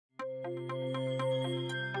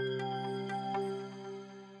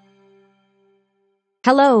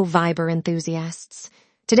Hello, Viber enthusiasts.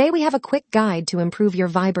 Today we have a quick guide to improve your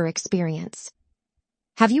Viber experience.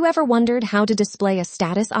 Have you ever wondered how to display a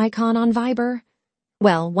status icon on Viber?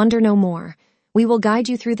 Well, wonder no more. We will guide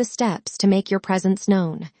you through the steps to make your presence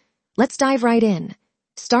known. Let's dive right in.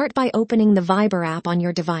 Start by opening the Viber app on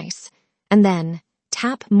your device, and then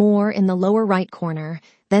tap More in the lower right corner,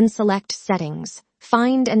 then select Settings.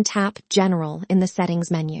 Find and tap General in the Settings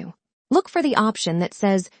menu. Look for the option that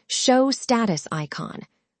says Show Status Icon.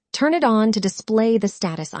 Turn it on to display the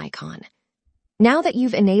status icon. Now that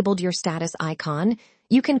you've enabled your status icon,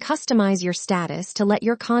 you can customize your status to let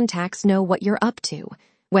your contacts know what you're up to,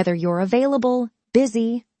 whether you're available,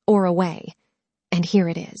 busy, or away. And here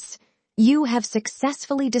it is. You have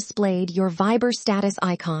successfully displayed your Viber status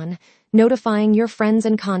icon, notifying your friends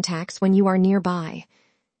and contacts when you are nearby.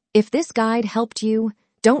 If this guide helped you,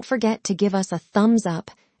 don't forget to give us a thumbs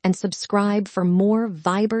up and subscribe for more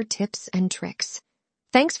Viber tips and tricks.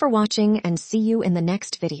 Thanks for watching and see you in the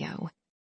next video.